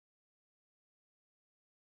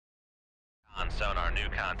On sonar, new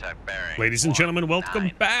contact bearing. Ladies and gentlemen,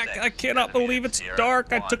 welcome back. I cannot believe it's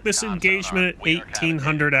dark. I took this engagement at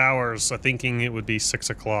 1800 hours, thinking it would be 6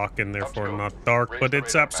 o'clock and therefore not dark, but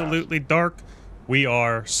it's absolutely dark. We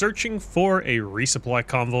are searching for a resupply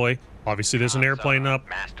convoy. Obviously, there's an airplane up.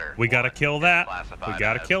 We gotta kill that. We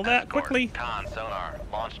gotta kill that quickly. Con sonar,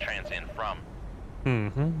 launch transient from.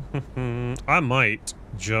 I might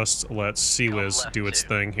just let CWIS do its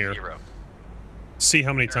thing here. See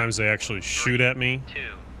how many times they actually shoot at me. 2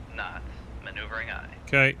 knots, maneuvering eye.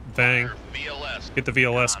 Okay, bang. Get the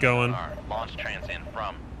VLS going. Launch transient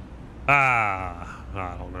from. I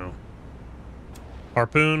don't know.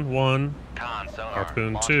 Harpoon 1.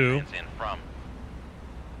 Harpoon 2. From.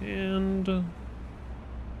 And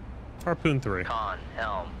Harpoon 3. Con,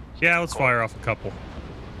 helm. Yeah, let's fire off a couple.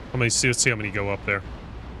 Let's see how many go up there.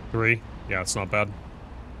 3. Yeah, it's not bad.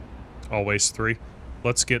 Always 3.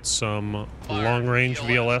 Let's get some long-range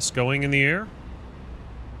VLS going in the air.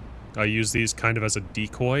 I use these kind of as a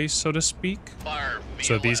decoy, so to speak.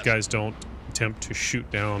 So these guys don't attempt to shoot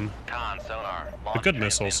down the good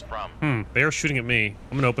missiles. They are shooting at me.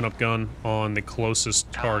 I'm gonna open up gun on the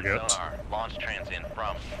closest target. Launch transient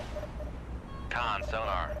from. Con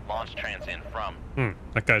sonar, launch transient from.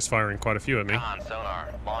 That guy's firing quite a few at me. Con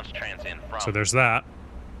sonar, launch transient from. So there's that.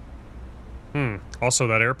 Also,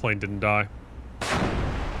 that airplane didn't die.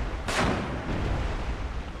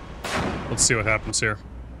 Let's see what happens here.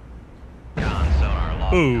 Con sonar,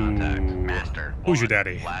 lost contact. Master. Who's your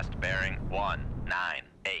daddy? Last bearing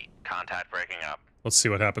 198. Contact breaking up. Let's see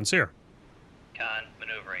what happens here. Con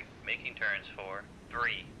maneuvering, making turns for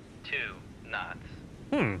 3, 2 knots.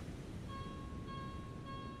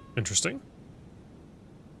 Interesting.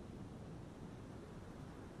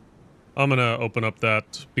 I'm gonna open up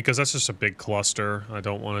that because that's just a big cluster. I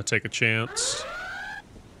don't want to take a chance.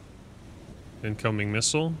 Incoming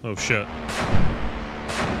missile. Oh shit.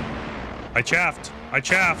 I chaffed.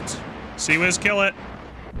 CWIS, kill it.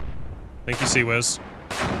 Thank you, CWIS.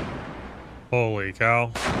 Holy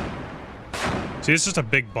cow. See, it's just a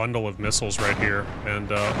big bundle of missiles right here,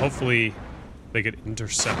 and hopefully they get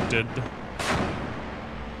intercepted.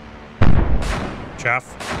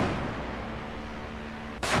 Chaff.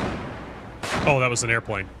 Oh, that was an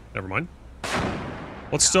airplane. Never mind.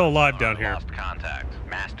 What's still alive down here? Lost contact.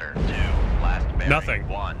 Master 2. Last bearing. Nothing.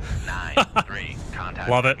 193. Contact.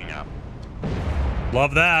 Love it. Up.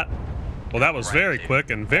 Love that. Well, that was very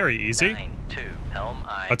quick and very easy. 92. Helm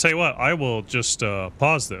eye. I'll tell you what, I will just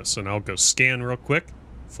pause this and I'll go scan real quick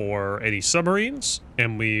for any submarines,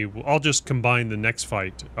 and I'll just combine the next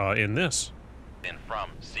fight in this. In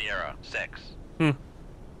from Sierra 6.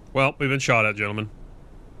 Well, we've been shot at, gentlemen.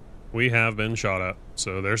 We have been shot at,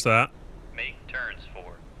 so there's that. Make turns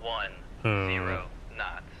for 10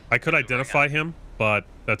 knots. I could identify him, but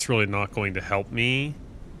that's really not going to help me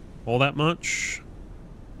all that much.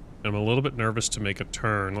 I'm a little bit nervous to make a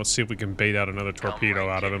turn. Let's see if we can bait out another torpedo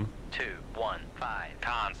out of him. 215.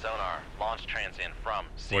 Con sonar, launch transient from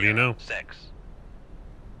Sierra What do you know? 6.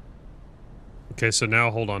 Okay, so now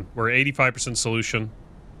hold on. We're 85% solution.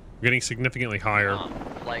 We're getting significantly higher.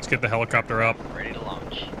 Let's get the helicopter up. Ready to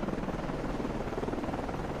launch.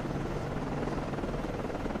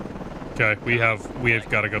 Okay, we have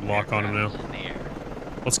got a good lock on him now.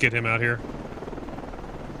 Let's get him out here.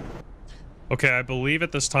 Okay, I believe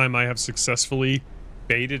at this time I have successfully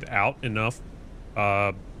baited out enough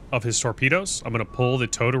of his torpedoes. I'm going to pull the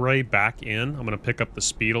towed array back in. I'm going to pick up the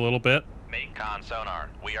speed a little bit. Make con sonar.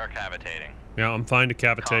 We are cavitating. Yeah, I'm fine to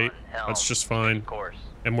cavitate. That's just fine.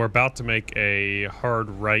 And we're about to make a hard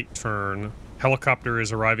right turn. Helicopter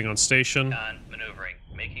is arriving on station. Con maneuvering.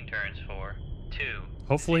 Making turns for 2.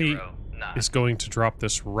 Hopefully, 0 knots. is going to drop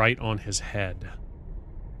this right on his head.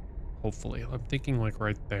 Hopefully. I'm thinking like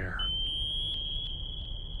right there.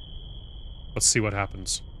 Let's see what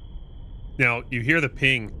happens. Now, you hear the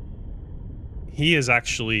ping. He is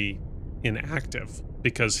actually inactive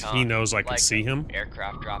because he knows I can see him.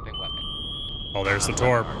 Aircraft dropping weapon. Oh, there's the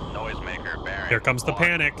torp. Noisemaker bearing. Here comes the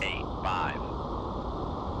panic. 85.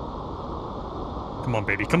 Come on,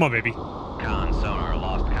 baby. Come on, baby. Con sonar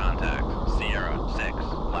lost contact. Sierra 6.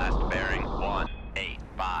 Last bearing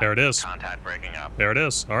 185. There it is. Contact breaking up. There it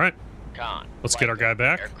is. All right. Con. Let's get our guy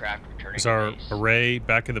back. Aircraft returning Is our to base. array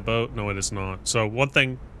back in the boat? No, it is not. So one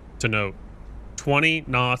thing to note, 20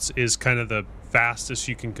 knots is kind of the fastest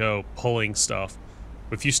you can go pulling stuff.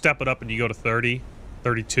 If you step it up and you go to 30,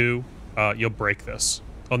 32, you'll break this.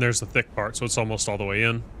 Oh, and there's the thick part, so it's almost all the way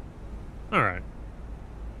in. All right.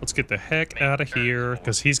 Let's get the heck out of here,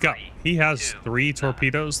 because he has 3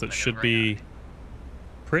 torpedoes that should be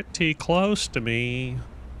pretty close to me.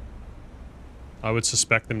 I would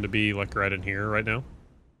suspect them to be like right in here right now.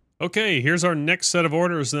 Okay, here's our next set of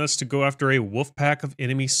orders, and that's to go after a wolf pack of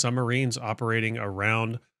enemy submarines operating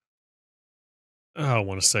around... Oh, I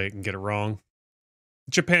want to say it and get it wrong.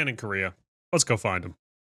 Japan and Korea. Let's go find them.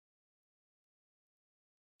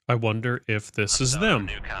 I wonder if this is them.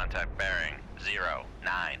 New contact bearing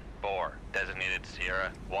 094. Designated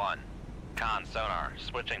Sierra 1. Con sonar.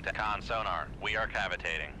 Switching to con sonar. We are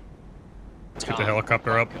cavitating. Let's get the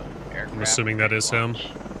helicopter up. I'm assuming that is him.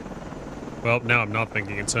 Well, now I'm not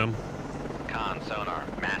thinking it's him. Con sonar.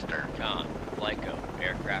 Master. Con. Lyco.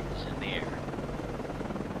 Aircraft is in the air.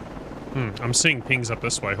 I'm seeing pings up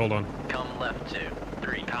this way. Hold on. Come left 2.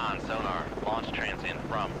 3. Con sonar. Launch transient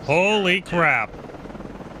from... Holy crap.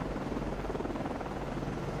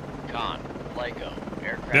 Con. Lyco.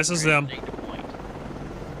 Aircraft This is them. transiting to point.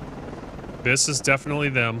 This is definitely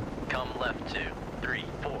them. Come left 2. 3.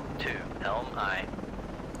 4. 2. Helm I.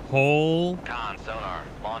 Holy Con sonar.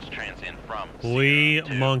 Launch transient from...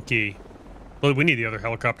 monkey. Well, we need the other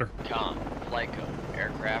helicopter. Con. Lyco.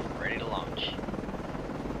 Aircraft ready to launch.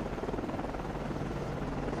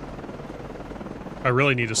 I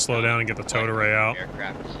really need to slow down and get the towed array out.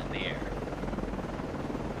 Aircraft is in the air.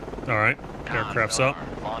 Alright, aircraft's up.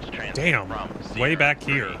 Damn, way back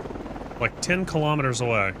here. Like 10 kilometers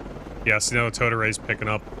away. Yeah, so now the towed array's picking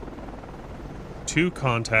up. 2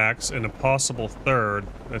 contacts and a possible third.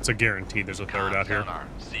 That's a guarantee there's a third out here.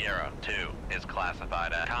 Sierra 2 is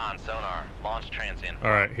classified as con sonar. Launch transient.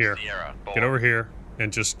 Alright, here. Sierra 4. Get over here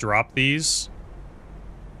and just drop these.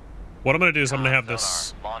 What I'm going to do is I'm going to have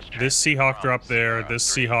this Seahawk drop there, this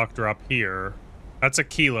Seahawk drop here. That's a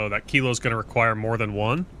kilo. That kilo is going to require more than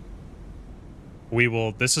one. We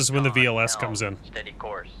will... This is when the VLS comes in. Steady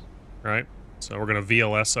course. Right? So we're going to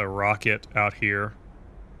VLS a rocket out here.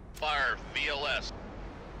 Fire VLS.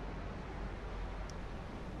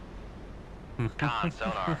 Con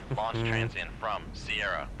sonar. Launch transient from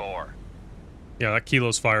Sierra 4. Yeah, that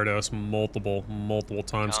kilo's fired at us multiple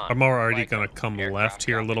times. I'm already going to come left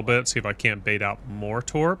here a little bit, see if I can't bait out more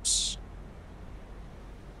torps.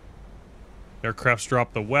 Aircraft's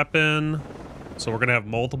dropped the weapon. So we're going to have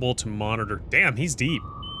multiple to monitor. Damn, he's deep.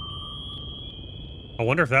 I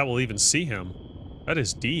wonder if that will even see him. That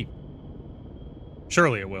is deep.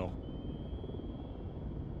 Surely it will.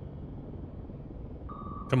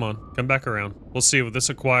 Come on, come back around. We'll see what this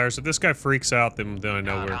acquires. If this guy freaks out, then I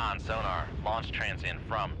know we're... Con sonar. Launch transient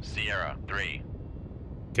from Sierra 3.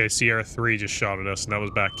 Okay, Sierra 3 just shot at us, and that was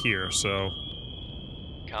back here, so...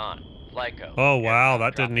 Con. Lyco. Oh, wow,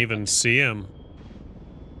 that didn't even see him.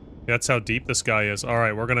 That's how deep this guy is.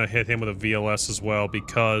 Alright, we're gonna hit him with a VLS as well,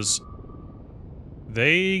 because...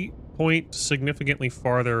 they point significantly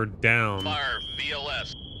farther down. Fire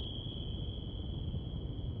VLS.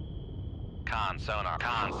 Con sonar.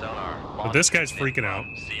 Con sonar. But this guy's freaking out.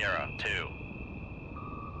 Sierra 2.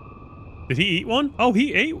 Did he eat one? Oh,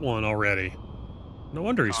 he ate one already. No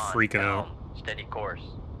wonder he's freaking out. Steady course.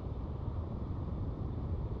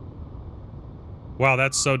 Wow,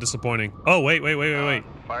 that's so disappointing. Oh, wait.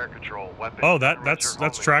 Fire control weapon. Oh, that's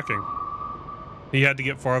tracking. He had to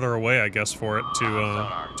get farther away, I guess, for it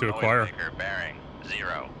to acquire. Bearing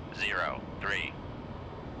 003.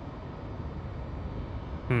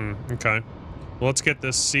 Okay. Well, let's get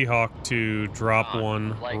this Seahawk to drop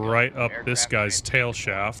one right up this guy's tail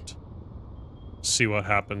shaft. See what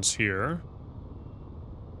happens here.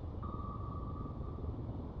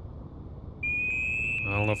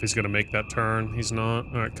 I don't know if he's going to make that turn. He's not.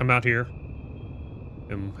 All right, come out here.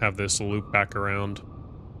 And have this loop back around.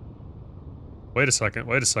 Wait a second.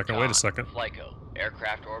 Lyco.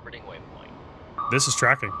 Aircraft orbiting waypoint. This is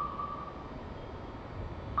tracking.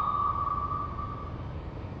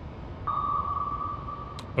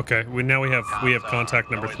 Okay, now we have contact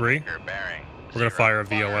number 3. We're gonna fire a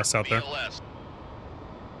VLS out there.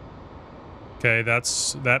 Okay,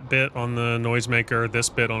 that's that bit on the noisemaker, this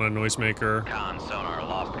bit on a noisemaker. Con sonar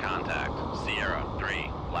lost contact. Sierra 3.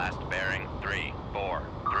 Last bearing 3 4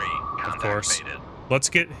 3. Contact Of course. faded. Let's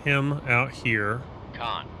get him out here.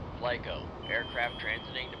 Con. Lyco. Aircraft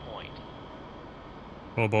transiting to point.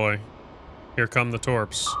 Oh boy. Here come the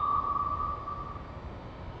torps.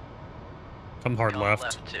 Come hard Come left.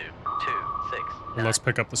 left 2 2 6. And let's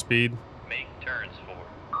pick up the speed. Make turns for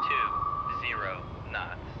 20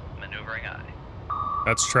 knots. Maneuvering I.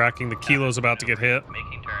 That's tracking. The kilo's about to get hit.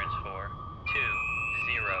 Making turns for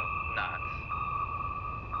 20 knots.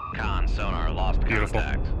 Con sonar lost Beautiful.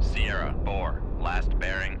 contact. Sierra 4. Last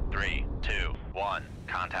bearing 3 2 1.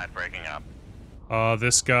 Contact breaking up.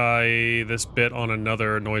 This guy, this bit on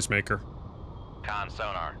another noisemaker. Con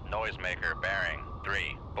sonar. Noisemaker bearing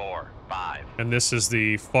 3, 4, 5. And this is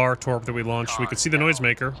the far torp that we launched. We could see the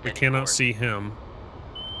noisemaker. We cannot see him.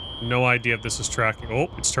 No idea if this is tracking. Oh,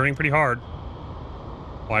 it's turning pretty hard.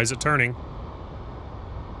 Why is it turning?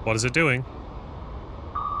 What is it doing?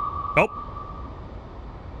 Oh.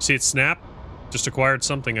 See it snap? Just acquired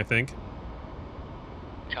something, I think.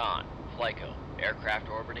 Con, Flyco, aircraft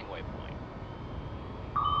orbiting waypoint.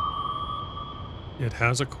 It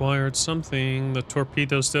has acquired something. The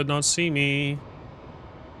torpedoes did not see me.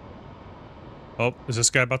 Oh, is this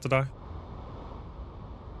guy about to die?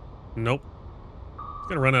 Nope. He's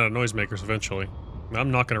gonna run out of noisemakers eventually. I'm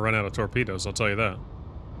not gonna run out of torpedoes, I'll tell you that.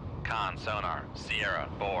 Con sonar, Sierra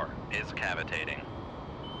 4 is cavitating.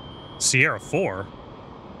 Sierra 4?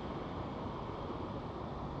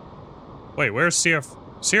 Wait, where's Sierra...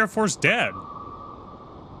 Sierra 4's dead.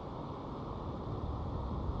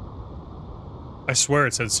 I swear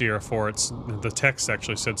it said Sierra 4. The text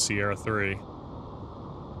actually said Sierra 3.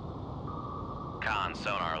 Con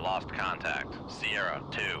sonar lost contact. Sierra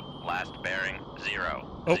 2, last bearing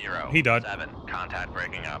 0, Oh, 0, he died. 7, contact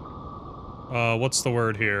breaking up. What's the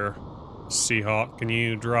word here? Seahawk, can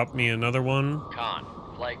you drop me another one? Con,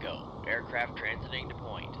 Flyco, aircraft transiting to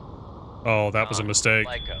point. Oh, that was a mistake.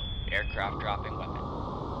 Flyco, aircraft dropping weapon.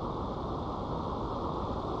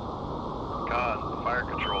 Con, fire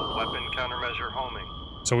control, weapon countermeasure homing.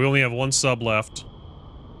 So we only have one sub left.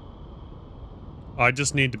 I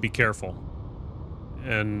just need to be careful.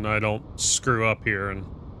 And I don't screw up here and...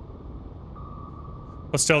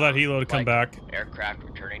 Let's tell that helo to come Flyco, back. Aircraft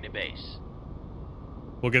returning to base.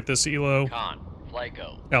 We'll get this helo Con,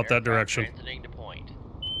 Flyco, out that aircraft direction. transiting to point.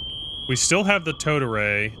 We still have the towed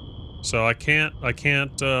array, so I can't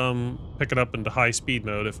pick it up into high speed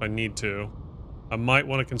mode if I need to. I might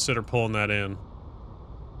want to consider pulling that in.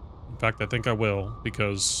 In fact, I think I will,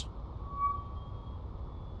 because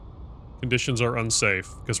conditions are unsafe,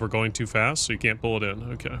 because we're going too fast, so you can't pull it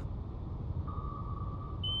in. Okay.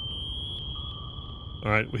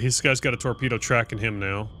 Alright, well, this guy's got a torpedo tracking him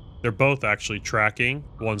now. They're both actually tracking.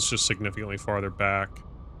 One's just significantly farther back.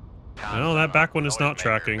 No, that back one is not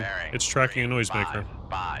tracking. It's tracking a noisemaker.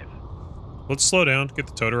 5. Let's slow down, get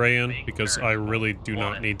the towed array in, because I really do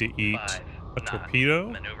not need to eat a torpedo.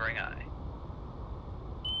 Maneuvering eye.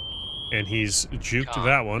 And he's juked Con,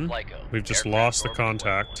 that one. Flyco, We've just aircraft lost the orbiting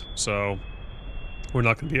contact, waypoint. so we're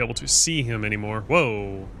not going to be able to see him anymore.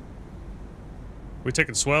 Whoa! We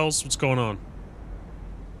taking swells? What's going on?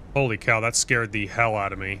 Holy cow, that scared the hell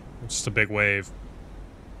out of me. It's just a big wave.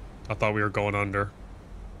 I thought we were going under.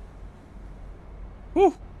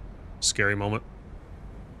 Whew! Scary moment.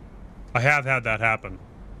 I have had that happen.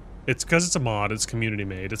 It's because it's a mod, it's community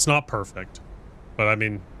made. It's not perfect. But I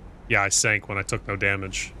mean, yeah, I sank when I took no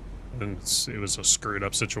damage. And it was a screwed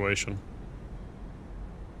up situation.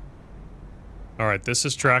 Alright, this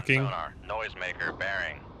is tracking. Sonar, noisemaker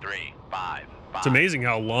bearing 3, 5, 5. It's amazing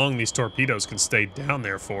how long these torpedoes can stay down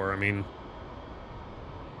there for. I mean,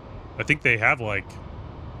 I think they have like...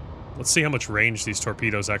 Let's see how much range these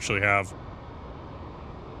torpedoes actually have.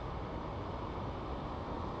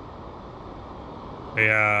 They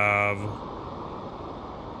have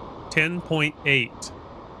 10.8.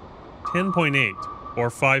 10.8 or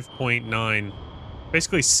 5.9.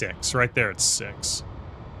 Basically 6. Right there it's 6.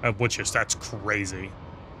 Which is, that's crazy.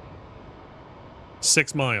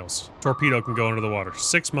 6 miles. Torpedo can go under the water.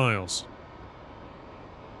 6 miles.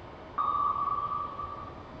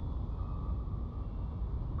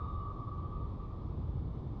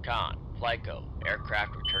 Con, Flyco,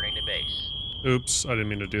 aircraft returning to base. Oops, I didn't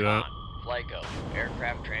mean to do that. Con, Flyco,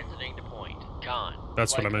 aircraft transiting to point. Con,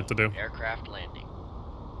 That's what I Flyco, meant to do. Aircraft landing.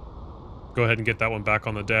 Go ahead and get that one back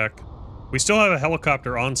on the deck. We still have a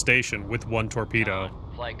helicopter on station with one torpedo.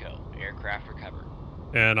 Con, Flyco, aircraft recovered.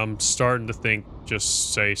 And I'm starting to think,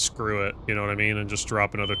 just say screw it, you know what I mean? And just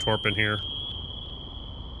drop another torp in here.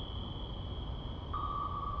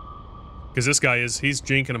 Because this guy he's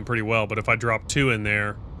jinking them pretty well, but if I drop 2 in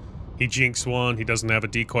there, he jinks one, he doesn't have a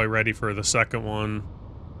decoy ready for the second one.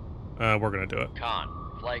 We're gonna do it. Con,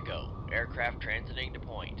 Flyco, aircraft transiting to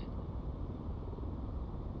point.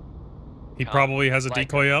 He Con, probably has a Flyco,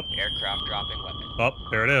 decoy up. Aircraft dropping weapon. Oh,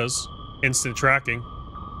 there it is. Instant tracking.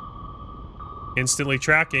 Instantly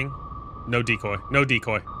tracking. No decoy. No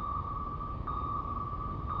decoy.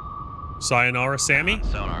 Sayonara, Sammy.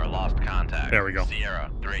 Sonar lost contact. There we go. Sierra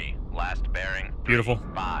 3, last bearing 3, Beautiful.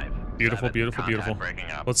 5. Beautiful, 7, beautiful, contact beautiful.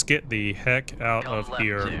 breaking up. Let's get the heck out Helm of left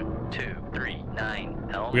here. 2, 3, 9.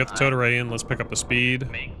 Helm We got the towed array in. Let's pick up the speed.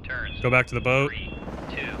 Make turns. Go back to the boat. 3,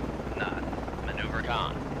 2, knot. Maneuver.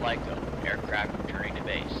 Con, Flyco, aircraft returning to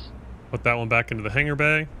base. Put that one back into the hangar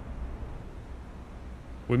bay.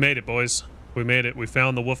 We made it, boys. We made it. We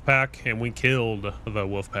found the wolf pack, and we killed the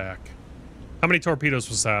wolf pack. How many torpedoes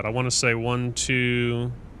was that? I want to say 1,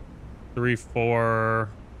 2, 3, 4,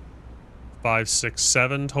 5, 6,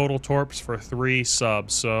 7 total torps for 3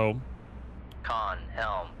 subs, so... Con,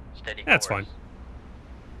 helm, steady That's course. fine.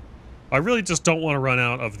 I really just don't want to run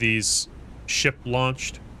out of these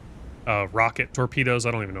ship-launched rocket torpedoes.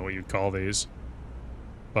 I don't even know what you'd call these.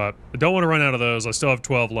 But I don't want to run out of those. I still have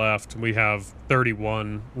 12 left. We have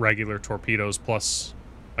 31 regular torpedoes, plus,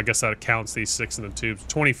 I guess that counts these 6 in the tubes.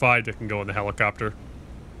 25 that can go in the helicopter.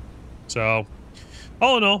 So,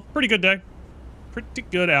 all in all, pretty good day. Pretty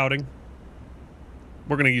good outing.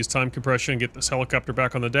 We're going to use time compression and get this helicopter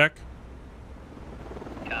back on the deck.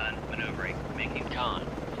 Con, maneuvering, making con,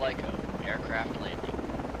 FLYCO, aircraft landing.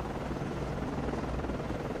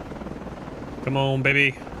 Come on,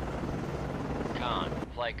 baby. Con,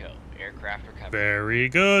 FLYCO, aircraft recovery. Very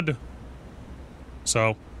good.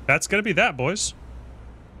 So, that's going to be that, boys.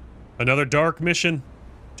 Another dark mission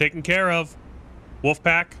taken care of.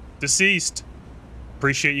 Wolfpack, deceased.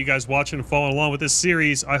 Appreciate you guys watching and following along with this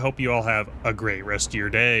series. I hope you all have a great rest of your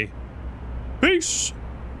day. Peace!